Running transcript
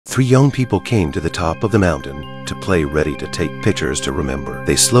Three young people came to the top of the mountain to play ready to take pictures to remember.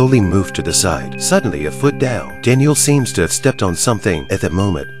 They slowly moved to the side. Suddenly, a foot down, Daniel seems to have stepped on something. At that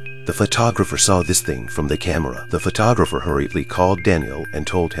moment, the photographer saw this thing from the camera. The photographer hurriedly called Daniel and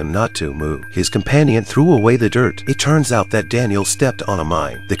told him not to move. His companion threw away the dirt. It turns out that Daniel stepped on a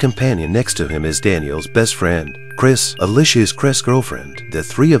mine. The companion next to him is Daniel's best friend, Chris, Alicia's Chris' girlfriend. The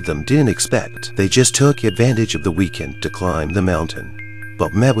three of them didn't expect. They just took advantage of the weekend to climb the mountain,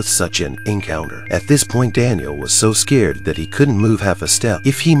 but met with such an encounter. At this point, Daniel was so scared that he couldn't move half a step.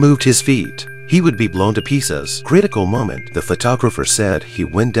 If he moved his feet, he would be blown to pieces. Critical moment. The photographer said he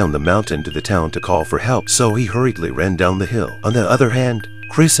went down the mountain to the town to call for help, so he hurriedly ran down the hill. On the other hand,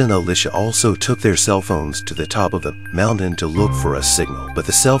 Chris and Alicia also took their cell phones to the top of the mountain to look for a signal. But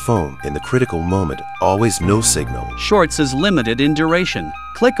the cell phone, in the critical moment, always no signal. Shorts is limited in duration.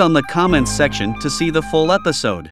 Click on the comments section to see the full episode.